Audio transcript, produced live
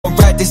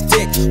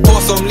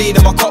some lean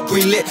and my cup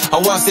relit. I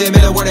want to say a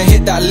minute when I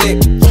hit that lick.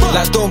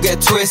 Like don't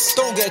get twist,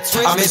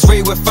 I'm in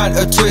Ray with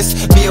Fanta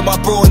twist. Me and my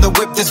bro on the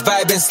whip, just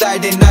vibing,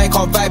 sliding. Now you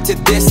can't vibe to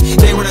this.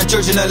 They wanna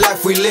judge in the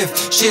life we live.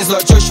 She's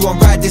like Joshua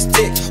and ride this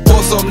dick.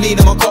 Pour some lean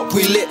and my cup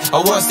relit. I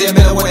want to say a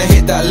minute when I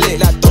hit that lick.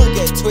 Like don't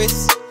get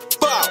twist.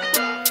 Bow,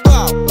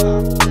 bow.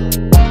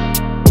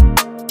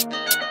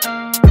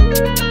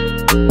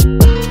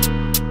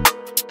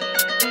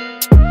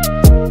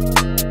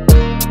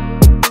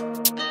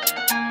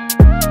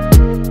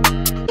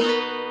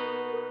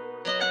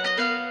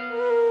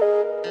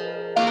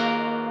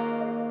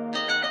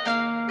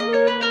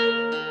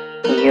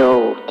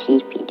 Yo,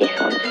 TP, this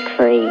one's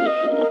crazy.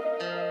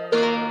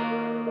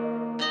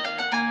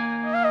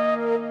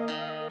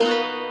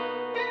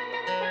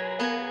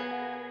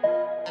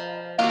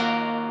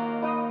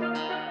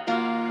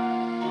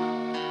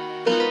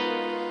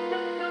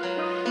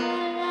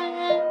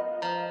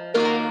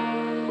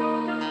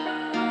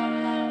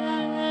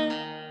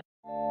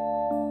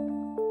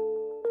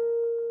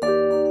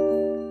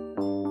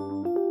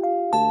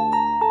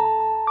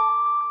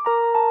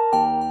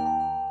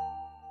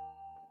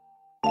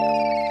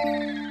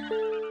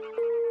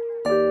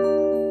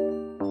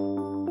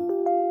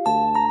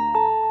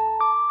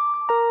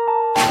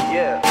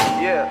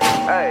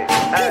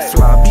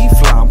 Be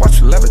fly, watch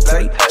her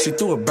levitate. She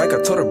threw it back,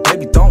 I told her,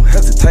 baby, don't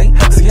hesitate.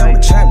 See, I'm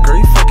a champ, girl,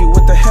 you fuck it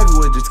with the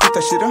heavyweight. Just get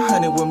that shit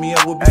 100 with me,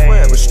 I will be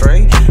forever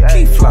straight.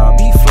 Keep fly,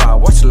 be fly,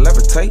 watch her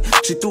levitate.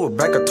 She threw it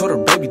back, I told her,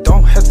 baby,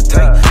 don't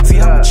hesitate. See,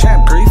 I'm a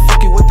champ, girl, you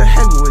fuck it with the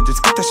heavyweight.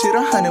 Just get that shit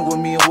 100 with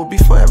me, I will be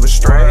forever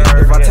straight.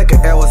 If I take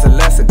an L as a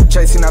lesson,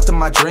 chasing after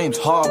my dreams.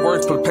 Hard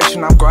work, but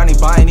patient, I'm grinding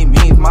by any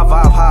means. My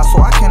vibe high,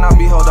 so I cannot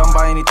be held on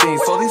by anything.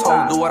 So these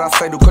hoes do what I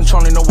say, do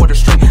controlling no other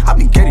stream. I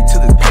be getting to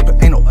this paper,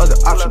 ain't no other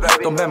option.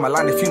 Don't bet my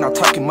line if you not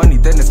talking money,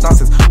 then it's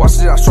nonsense. Watch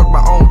it, I struck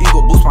my own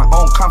ego, boost my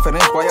own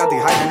confidence. Why y'all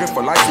dehydrated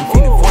for life and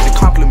feeding for the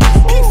compliment.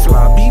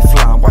 Be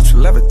fly, watch her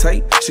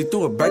levitate. She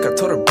threw it back, I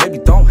told her, baby,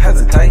 don't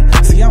hesitate.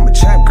 See, I'm a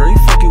champ, girl, you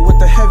fuck it with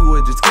the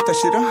heavyweight. Just get that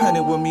shit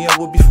 100 with me, I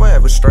will be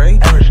forever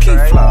straight. Keep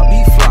fly,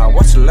 be fly,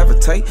 watch her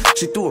levitate.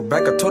 She threw it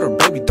back, I told her,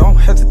 baby, don't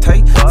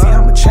hesitate. See,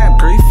 I'm a champ,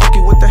 girl, you fuck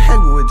it with the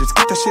heavyweight. Just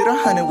get that shit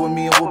 100 with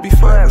me, I will be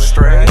forever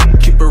straight.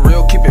 Keep it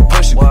real, keep it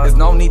pushing, there's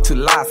no need to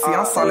lie. See,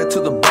 I'm solid to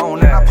the bone,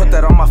 and I put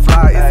that on my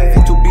fly. It's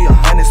easy to be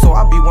 100, so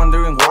I be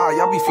wondering why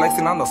y'all be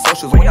flexing on the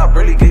socials when y'all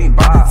barely getting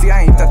by. See,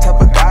 I ain't that type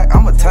of guy,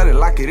 I'ma tell it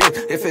like it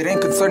is. If it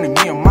ain't concerning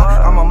me or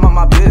mine, I'ma mind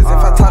my biz. If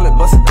I tell it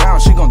bust it down,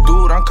 she gon'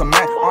 do it on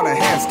command. On a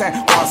handstand,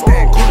 while I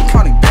stand, cool the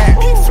county band.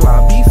 Be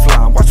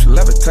fly, watch her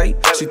levitate.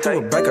 She threw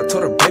it back, I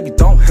told her, baby,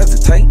 don't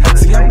hesitate.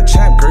 See, I'm a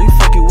champ, girl, you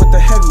fuck it with the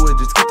heavyweight.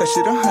 Just get that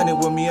shit 100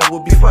 with me, I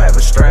will be forever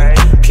straight.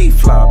 Keep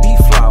fly, be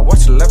fly,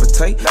 watch her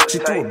levitate. She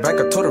threw it back,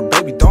 I told her,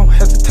 baby, don't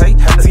hesitate.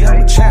 See,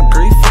 I'm a champ,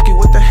 girl, you fuck it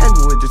with the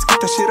heavyweight. Just get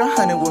that shit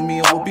 100 with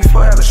me, I will be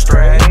forever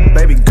straight.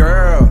 Baby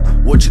girl,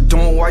 what you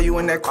doing while you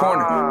in that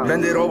corner?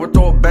 Bend it over,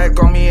 throw it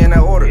back on me in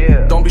that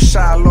order. Don't be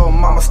shy, little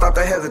mama, stop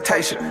that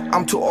hesitation.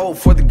 I'm too old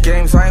for the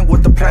games, I ain't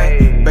with the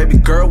play. Baby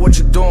girl, what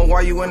you doing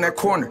while you in that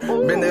corner?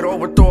 Bend it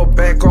over, throw it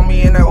back on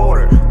me in that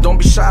order. Don't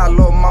be shy,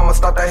 little mama,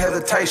 stop that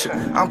hesitation.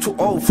 I'm too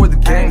old for the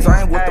games,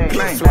 I ain't with the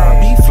play.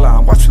 Be fly,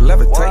 watch her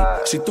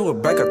levitate. She threw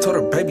it back, I told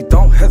her, baby,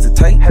 don't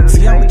hesitate.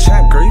 See, I'm a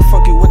champ, girl, you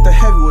fuck it with the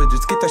heavyweight.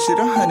 Just get that shit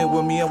 100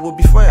 with me, I will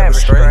be forever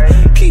straight.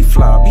 Keep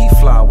fly, be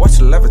fly, watch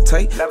her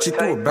levitate. She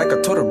threw it back, I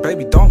told her,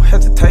 baby, don't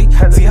hesitate.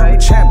 See, I'm a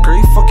champ, girl,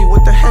 you fuck it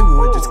with the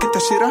heavyweight. Just get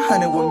that shit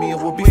 100 with me,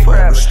 and we'll be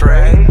forever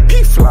straight.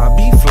 Be fly,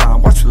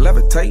 watch her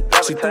levitate.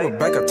 She threw it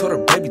back, I told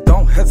her, baby,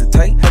 don't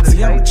hesitate.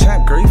 See, I'm a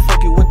champ, girl, you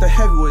fuck it with the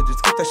heavyweight.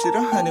 Just get that shit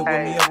 100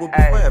 with me, and we'll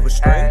be forever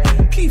straight.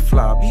 Keep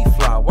fly,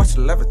 watch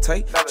her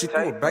levitate. She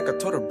threw it back, I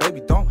told her,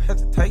 baby, don't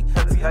hesitate.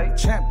 See, I'm a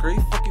champ, girl,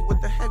 you fuck it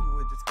with the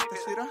heavyweight. Just get that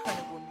shit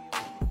 100 with me.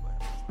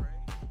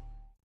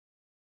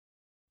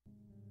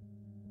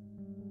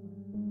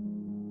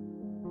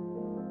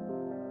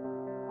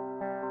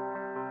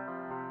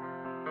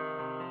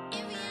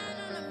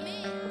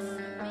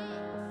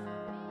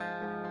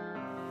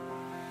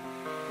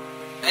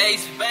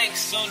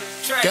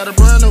 Got a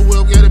brand new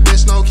whip, get a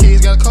bitch, no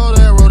keys. Got a cold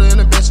air roller in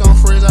the bitch on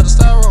freeze. Got a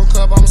styrofoam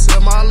cup, I'ma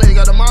sell my leg.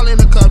 Got a molly in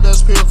the cup,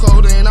 that's pure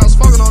codeine. I was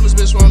fucking on this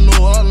bitch from New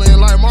Orleans.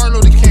 Like Martin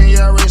Luther King,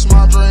 yeah, I raised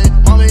my dream.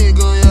 Mama ain't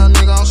good, yeah,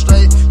 nigga, I'm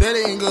straight.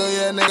 Daddy ain't good,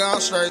 yeah, nigga,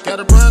 I'm straight. Got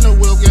a brand new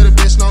whip, get a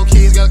bitch, no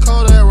keys. Got a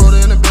cold air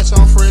roller in the bitch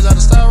on freeze. Got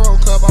a styrofoam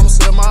cup, I'ma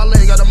sell my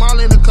leg. Got a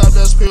molly in the cup,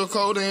 that's pure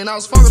codeine. I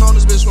was fucking on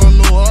this bitch from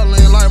New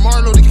Orleans. Like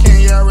Martin Luther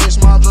King, yeah, I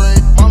raised my dream.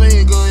 Mama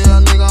ain't good,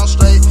 yeah, nigga, I'm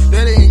straight.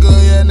 Daddy ain't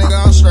good, yeah, nigga,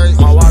 I'm straight.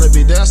 My water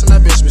be dancing,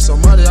 that bitch be so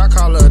muddy. I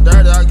call her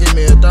dirty, I give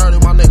me a dirty.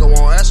 My nigga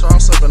won't ask her, I'm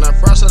sipping that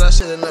pressure. That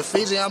shit in the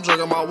Fiji, I'm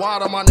drinking my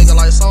water. My nigga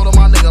like soda,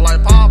 my nigga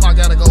like pop. I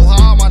gotta go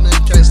hard, my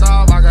nigga can't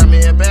stop. I got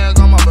me a bag,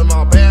 I'm up in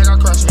my bag. I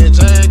crush me a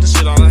jag, this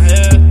shit on the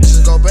head. This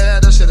shit go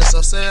bad, that shit is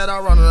so sad. I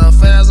run it up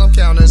fast, I'm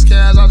counting this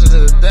cash. I just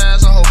did a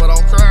dash, I hope I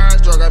don't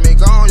crash. Drug got me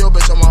gone, yo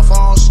bitch on my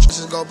phone.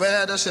 This shit go so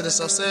bad, that shit is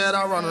so sad.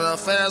 I run it up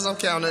fast, I'm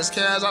counting this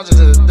cash. I just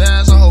did a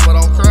dash, I hope I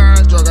don't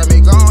crash. Drug got me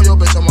gone, yo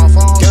bitch on my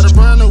phone. Got a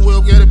brand new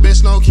whip, get a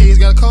bitch no keys.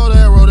 Got a cold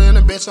air, wrote in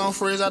a bitch on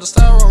freeze. Out the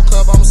styrofoam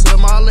cup, I'ma sip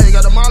my leg.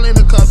 Got a molly in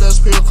the cup, that's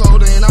pure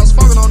codeine. I was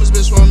fucking on this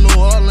bitch from New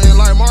Orleans.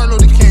 Like Martin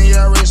Luther King,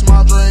 yeah, I reached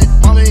my dream.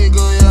 Mommy ain't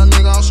good, yeah,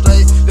 nigga, I'm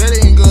straight.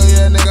 Daddy ain't good,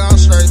 yeah, nigga, I'm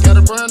straight.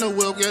 Got a brand new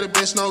whip, get a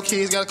bitch no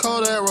keys. Got a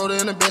cold air, wrote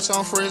in a bitch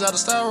on freeze. Out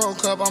the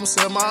styrofoam cup, I'ma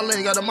sip my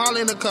leg. Got a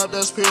molly in the cup,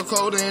 that's pure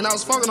codeine. I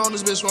was fucking on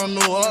this bitch from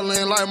New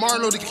Orleans. Like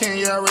Martin Luther King,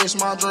 yeah, I reached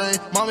my dream.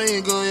 Mommy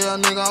ain't good, yeah,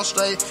 nigga, I'm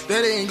straight.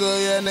 Daddy ain't good,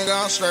 yeah, nigga,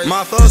 I'm straight.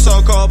 My flow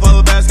so cold,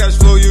 polar bass catch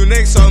flu. You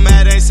niggas so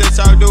mad, ain't shit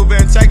y'all do.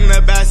 Been checking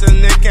the bass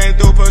and Nick came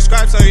through. Put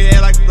scraps on your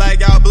head like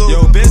y'all blue.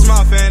 Yo, bitch,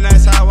 my fan,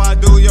 that's how I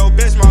do. Yo,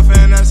 bitch, my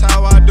fan, that's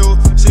how I do.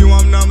 She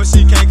want my number,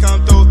 she can't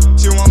come through.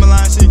 She want my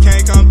line, she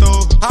can't come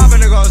through. Hop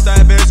in the ghost,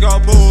 that bitch go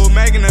pool.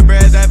 Making the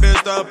bread, that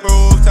bitch the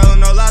proof. Telling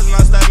no lies when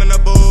I step in the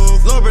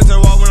booth. Lil' Bridget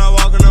walk when I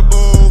walk in the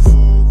booth.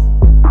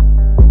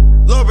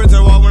 Lil'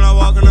 Bridget walk when I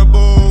walk in the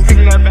booth.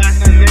 Kicking that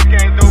bass and Nick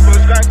came through.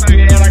 Put scraps on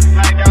your head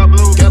like y'all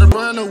blue. Got a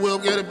brand new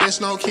whip, get a bitch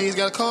no keys.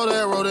 Got a cold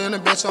air, wrote in a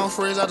bitch on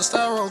freeze. Out the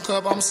styrofoam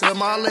cup, I'ma sip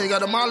my leg.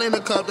 Got a molly in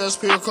the cup, that's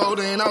pure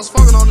codeine. I was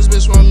fucking on this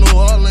bitch from New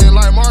Orleans.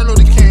 Like Martin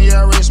Luther King,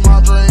 yeah, I reached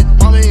my dream.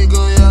 Mommy ain't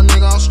good, yeah,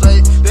 nigga, I'm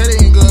straight. Daddy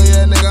ain't good,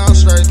 yeah, nigga, I'm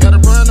straight. Got a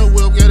brand new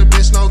whip, get a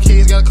bitch no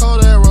keys. Got a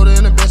cold air, wrote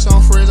in a bitch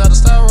on freeze. Out the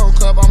styrofoam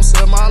cup, I'ma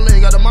sip my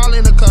leg. Got a molly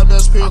in the cup,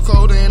 that's pure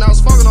codeine. I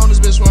was fucking on this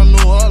bitch from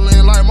New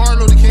Orleans. Like Martin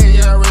Luther King,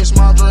 yeah, I reached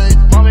my dream.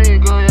 Mommy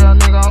ain't good, yeah,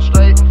 nigga, I'm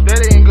straight.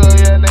 Daddy ain't good,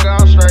 yeah, nigga,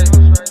 I'm straight.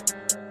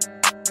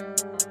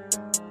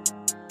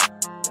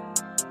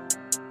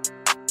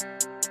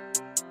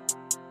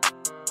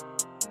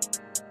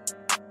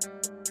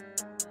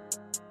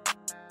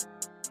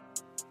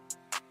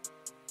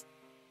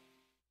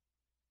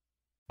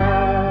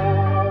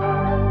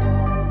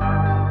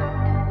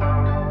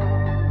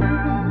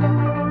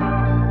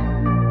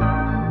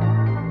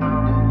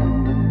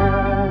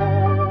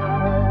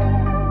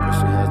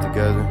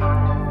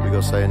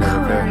 Say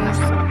another prayer.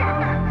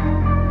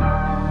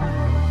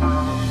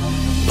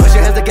 Put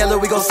your hands together,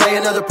 we gon' say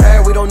another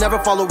prayer. We don't never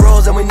follow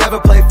rules and we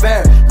never play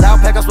fair. Loud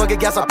pack, I swag a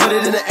gas, I put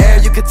it in the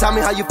air. You can tell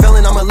me how you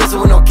feeling, I'ma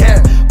listen with no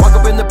care. Walk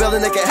up in the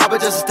building, they can't help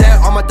it, just stare.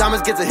 All my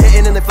diamonds get to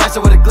hitting and they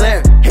flashing with a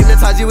glare.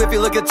 Hypnotize you if you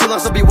look at too long,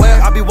 so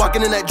beware. I be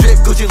walking in that drip,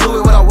 Gucci,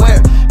 Louis, what I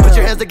wear. Put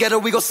your hands together,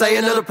 we gon' say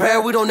another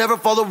prayer. We don't never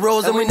follow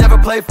rules and we never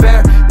play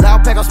fair.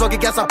 Loud pack, I swag a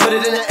gas, I put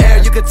it in the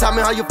air. You can tell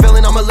me how you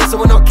feeling, I'ma listen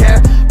with no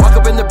care. Walk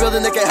up in the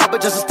building, they can't help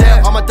it, just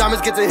stare. All my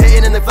diamonds get to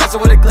hitting and they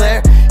flashing with a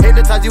glare.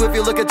 Hypnotize you if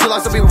you look at too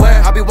long, so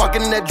beware. I be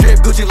walking in that drip,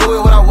 Gucci,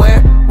 Louis, what I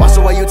wear. Watch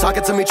the way you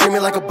talking to me, treat me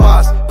like a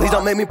boss. Please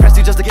don't make me press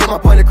you just to get my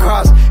point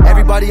across.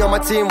 Everybody on my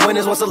team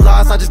winners, what's a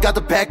loss? I just got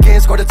the back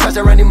end, scored a touch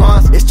at Randy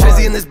Moss. It's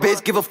Trizzy in this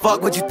bitch, give a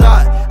fuck what you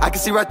thought. I can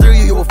see right through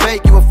you, you a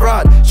fake, you a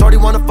fraud. Shorty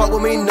wanna fuck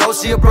with me, no,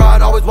 she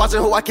abroad. Always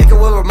watching who I kick it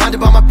with,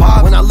 reminded by my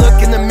pop. When I look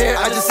in the mirror,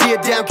 I just see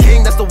a damn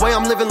king. That's the way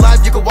I'm living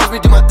life, you can watch me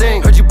do my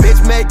thing. Heard you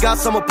bitch made, got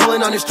someone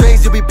pulling on your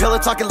strings. You be pillow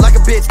talking like a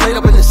bitch, laid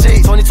up in the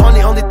sheets. 2020,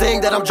 only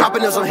thing that I'm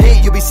dropping is some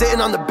heat. You be sitting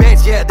on the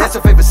bench, yeah, that's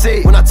your favorite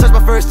seat. When I touch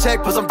my first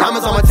check, put some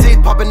diamonds on my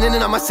teeth. Popping in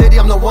and out my city,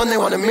 I'm the one they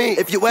wanna meet.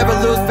 If you ever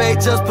lose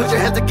faith, just put your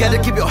hands together,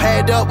 keep your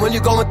head up when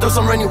you're going through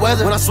some rainy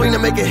weather. When I swing to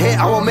make a hit,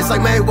 I won't miss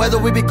like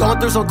Mayweather. We be going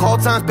through some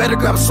cold times, better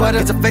grab a sweater.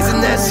 It's a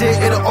facing that shit,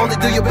 it'll only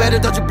do you better.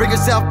 Don't you bring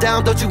yourself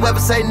down, don't you ever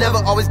say never.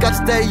 Always got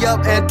to stay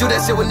up and do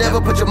that shit whenever.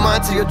 Put your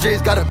mind to your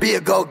dreams, gotta be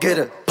a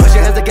go-getter. Put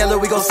your hands together,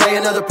 we gon' say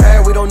another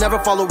prayer. We don't never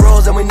follow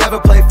rules and we never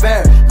play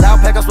fair. Loud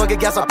pack, I swag a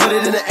gas, I put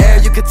it in the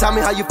air. You can tell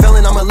me how you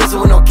feeling, I'ma listen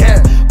with no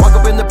care. Walk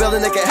up in the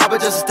building, they can't help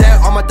it, just stare.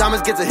 All my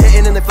diamonds get to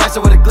hitting and they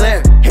flashing with a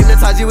glare.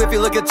 Hypnotize you if you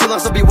look at too long,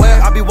 so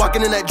beware. I be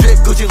walking in that drip,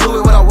 Gucci,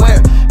 Louis, what I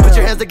wear. Put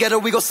your hands together,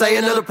 we gon' say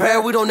another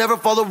prayer. We don't never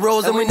follow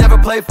rules and we never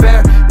play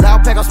fair.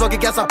 Loud pack, I swag a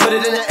gas, I put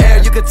it in the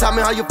air. You can tell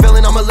me how you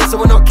feeling, I'ma listen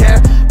with no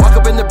care. Walk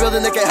up in the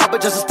building, they can't help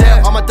it, just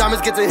stare. All my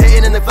diamonds get to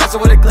hitting and they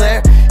flashing with a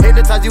glare.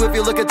 Hypnotize you if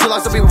you look at too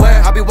long, so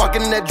beware. I be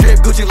walking in that drip,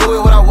 Gucci, Louis,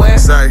 what I wear.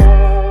 Say,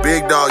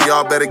 big dog,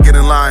 y'all better get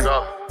in line.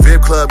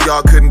 VIP club,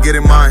 y'all couldn't get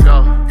in mine.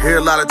 Hear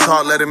a lot of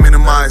talk, let it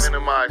minimize.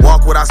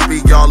 Walk what I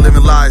speak, y'all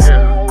living lies.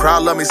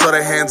 Crowd love me, so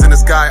their hands in the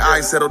sky. I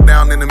ain't settled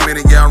down in a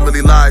minute, yeah, I'm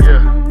really live.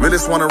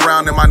 Realest one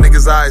around in my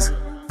niggas' eyes.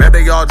 Bet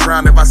they all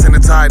drown if I send a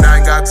tide. I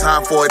ain't got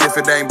time for it if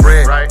it ain't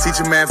bread. Teach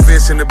a man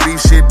fish and the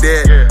beef shit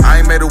dead. I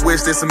ain't made a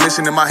wish, there's a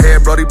mission in my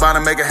head. Brody bound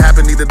to make it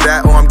happen, either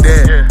that or I'm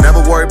dead. Never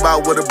worry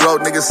about what a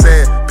broke nigga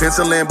said.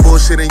 Pencil in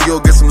bullshit and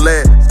you'll get some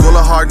lead. School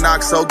of hard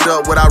knocks soaked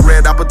up what I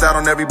read. I put that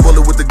on every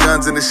bullet with the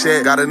guns in the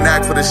shed. Got a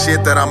knack for the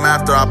shit that I'm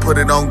after, I put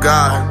it on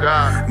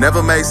God.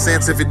 Never made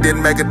sense if it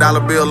didn't make a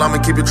dollar bill.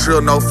 I'ma keep it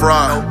trill, no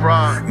fraud.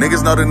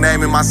 Niggas know the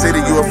name in my city,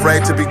 you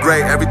afraid to be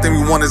great. Everything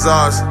we want is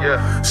ours.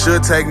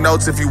 Should take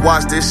notes if you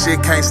watch this this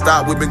shit can't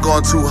stop, we've been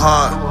going too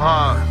hard.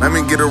 Let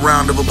me get a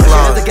round of Put your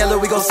hands applause. together,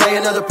 we gon' say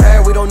another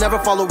prayer. We don't never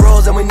follow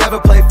rules and we never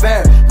play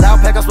fair. Loud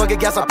pack, I swag a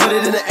gas, I put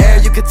it in the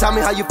air. You can tell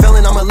me how you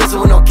feeling, I'ma listen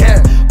with no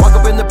care. Walk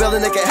up in the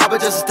building, they can't help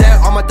it, just stare.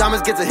 All my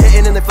diamonds get to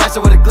hitting and they flash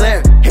it with a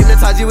glare.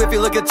 Hypnotize you if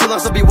you look at too long,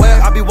 so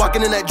beware. I be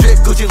walking in that drip,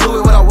 Gucci,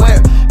 Louis, what I wear.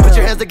 Put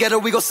your hands together,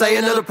 we gon' say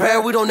another prayer.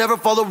 We don't never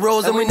follow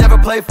rules and we never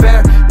play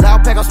fair.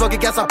 Loud pack, I swag a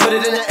gas, I put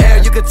it in the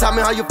air. You can tell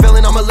me how you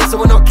feeling, I'ma listen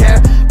with no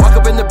care. Walk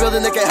up in the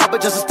building, they can't help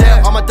it, just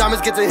stare. All my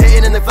diamonds get to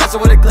hitting and they flash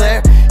it with a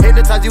glare.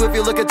 Hypnotize you if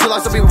you look at too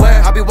long, so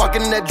beware. I be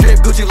walking in that drip,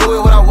 Gucci, Louis,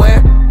 what I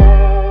wear.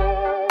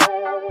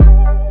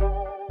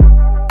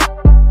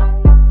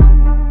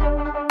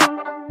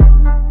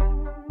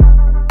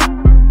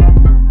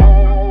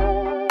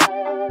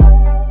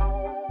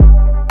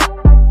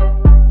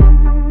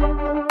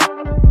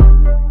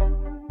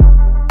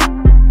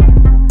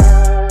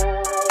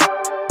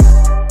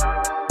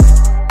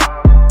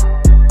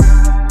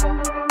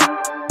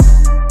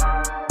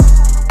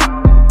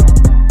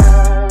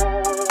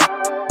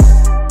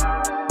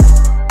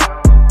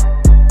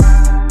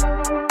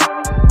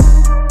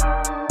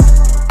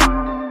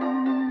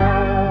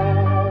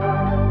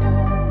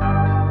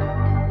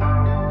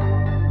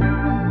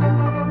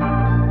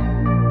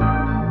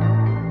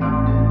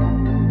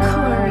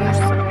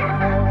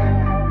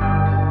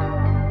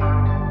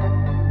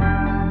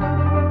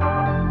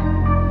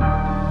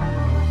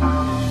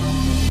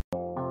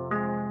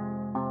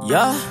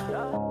 Yeah,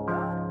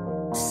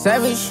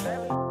 Savage,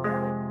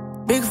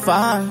 Big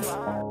Five.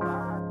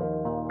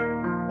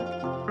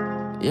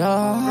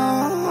 Yeah,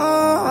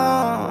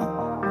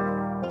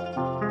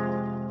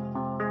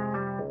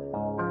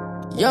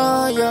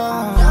 yeah,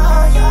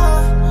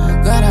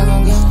 yeah. Gotta go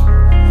get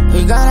it. We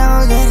gotta go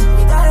get it.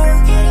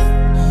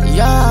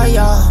 Yeah,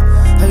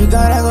 yeah. We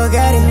gotta go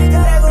get it.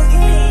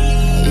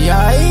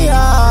 Yeah,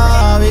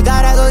 yeah. We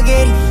gotta go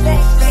get it.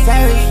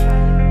 Savage.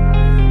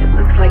 It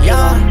looks like you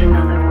lost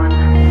another one.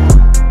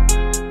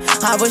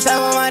 I push up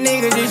on my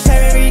niggas, just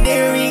share every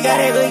day, we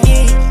gotta go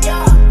get it.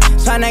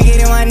 Tryna get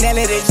it, $1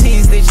 the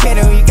cheese, the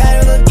cheddar, we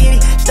gotta go get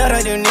it. Start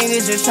up them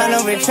niggas just tryna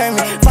return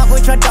me. Fuck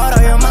with your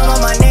daughter, your mama,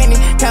 my nanny.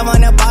 Come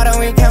on the bottom,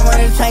 we come on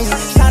the change.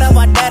 Shout out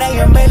my dad, I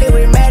am belly,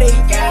 we mad it.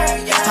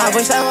 I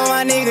push up on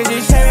my niggas,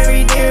 just share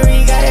every day,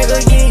 we gotta go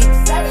get it.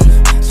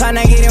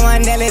 Tryna get it,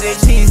 $1 the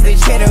cheese, the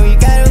cheddar, we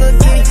gotta go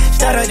get it.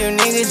 Start up them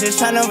niggas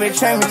just tryna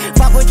return me.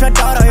 Fuck with your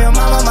daughter, your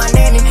mama, my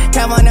nanny.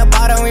 Come on the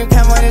bottom, we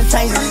come on the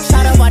change.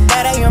 Shout out my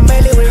dad, I am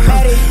belly, we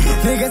mad it.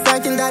 Niggas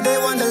acting that they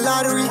won the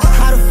lottery.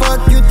 How the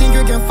fuck you think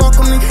you can fuck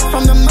with me?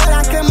 From the mud,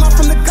 I came up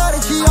from the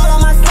gutter. G, all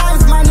on my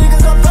slides, my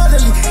niggas are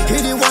brotherly.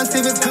 Hit it once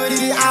if it's good,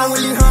 hit it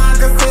hourly. Her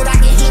uncle said I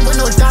can hit with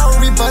no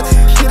dowry, but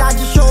shit, I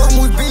just show her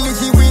who's Billy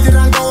G. We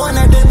didn't go on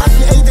that day, but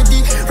she ate the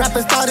D.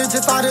 Rappers started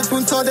just started to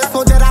so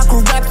that I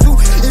could rap too.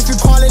 If you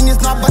calling,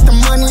 it's not but the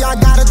money, I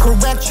gotta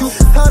correct you.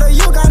 Tell her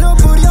you got no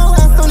booty, your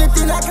ass on the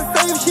thing I can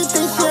save. She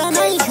think she an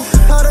angel.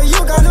 Tell her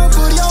you got no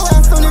booty, your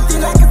ass on the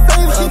thing I can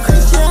save. She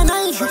think she an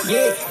angel.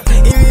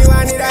 Yeah, if you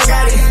want it, I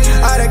got it.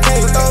 All the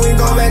cake, throw we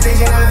go back,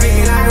 I'm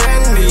feeling like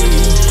Randy.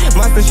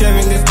 Master chef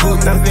in this book,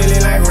 I'm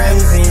feeling like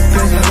Ramsey.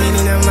 Plus I'm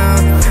eating them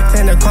out.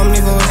 Tender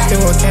carnivore,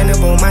 still a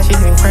cannibal. My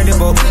shit's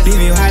incredible.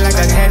 Leave you high like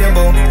a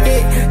cannibal.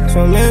 Yeah,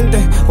 so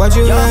mente, what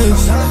you like?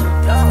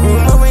 We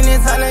moving in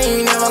time,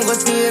 you never go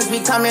see us. We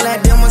coming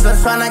like demons,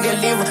 just tryna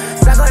get liver.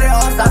 Stack all the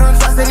off, I don't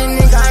trust any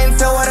nigga. I ain't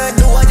tell what I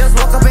do, I just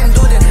woke up and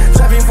do that.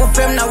 Trapping for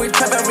fame, now we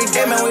trap every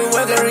day, man, we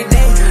work every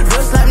day.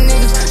 Real slap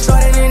niggas,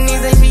 short in the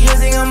knees, and she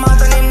using her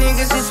mouth on them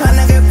niggas. She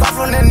tryna get far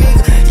from the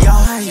nigga. Yeah,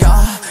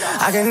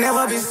 I can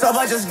never be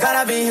sober, just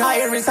gotta be high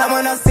every time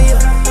when I see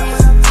her.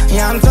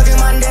 Yeah, I'm talking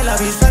Mandela,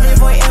 be strapping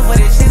for air for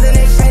the cheese and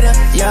the shader.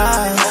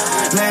 Yeah,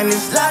 man,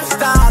 this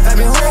lifestyle got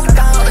me hooked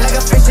up like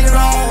a fishing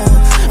rod.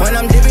 When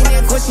I'm dipping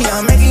in cushy,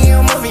 I'm making you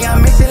a movie,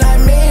 I'm mixing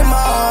like me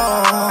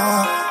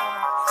more.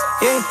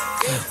 Yeah,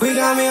 we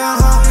got me a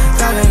heart,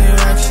 got an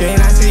erection.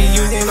 I see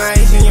you using my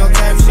H in your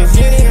captions.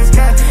 You niggas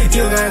cat,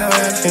 you got no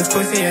actions.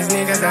 Pussy ass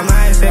niggas, I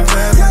might say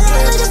forever. Y'all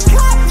niggas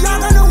cat, y'all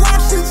got no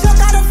actions. Y'all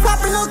got a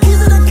flop and no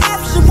keys in the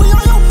caption. We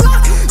on your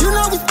block, you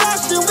know we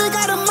splashing. We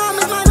got a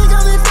mommy, my nigga,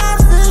 we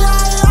dancing.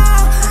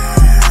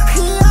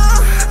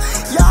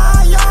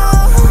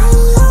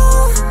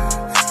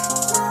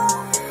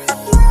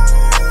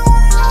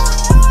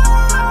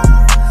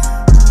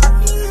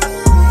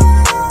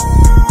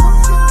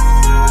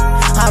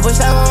 I push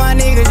up on my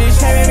niggas, just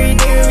share every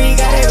day, we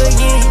gotta go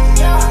get it.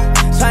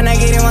 Tryna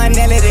get it, $1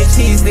 the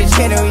cheese, the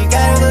cheddar, we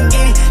gotta go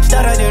get it.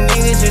 Start up them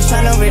niggas just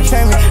tryna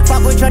return me.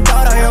 Fuck with your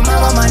daughter, your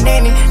mama, my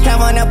nanny.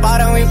 Come on the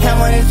bottom, we come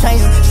on the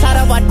change. Shout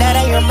out my dad,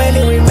 I am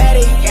belly, we mad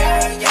it.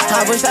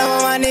 I push up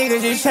on my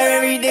niggas, just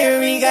share every day,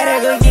 we gotta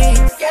go get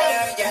it.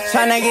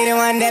 Tryna get it,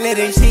 $1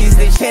 the cheese,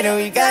 the cheddar,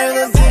 we gotta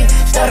go get it.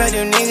 Start up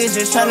them niggas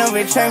just tryna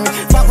return me.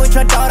 Fuck with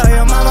your daughter,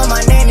 your mama,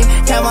 my nanny.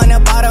 Come on the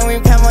bottom, we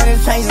come on the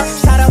change.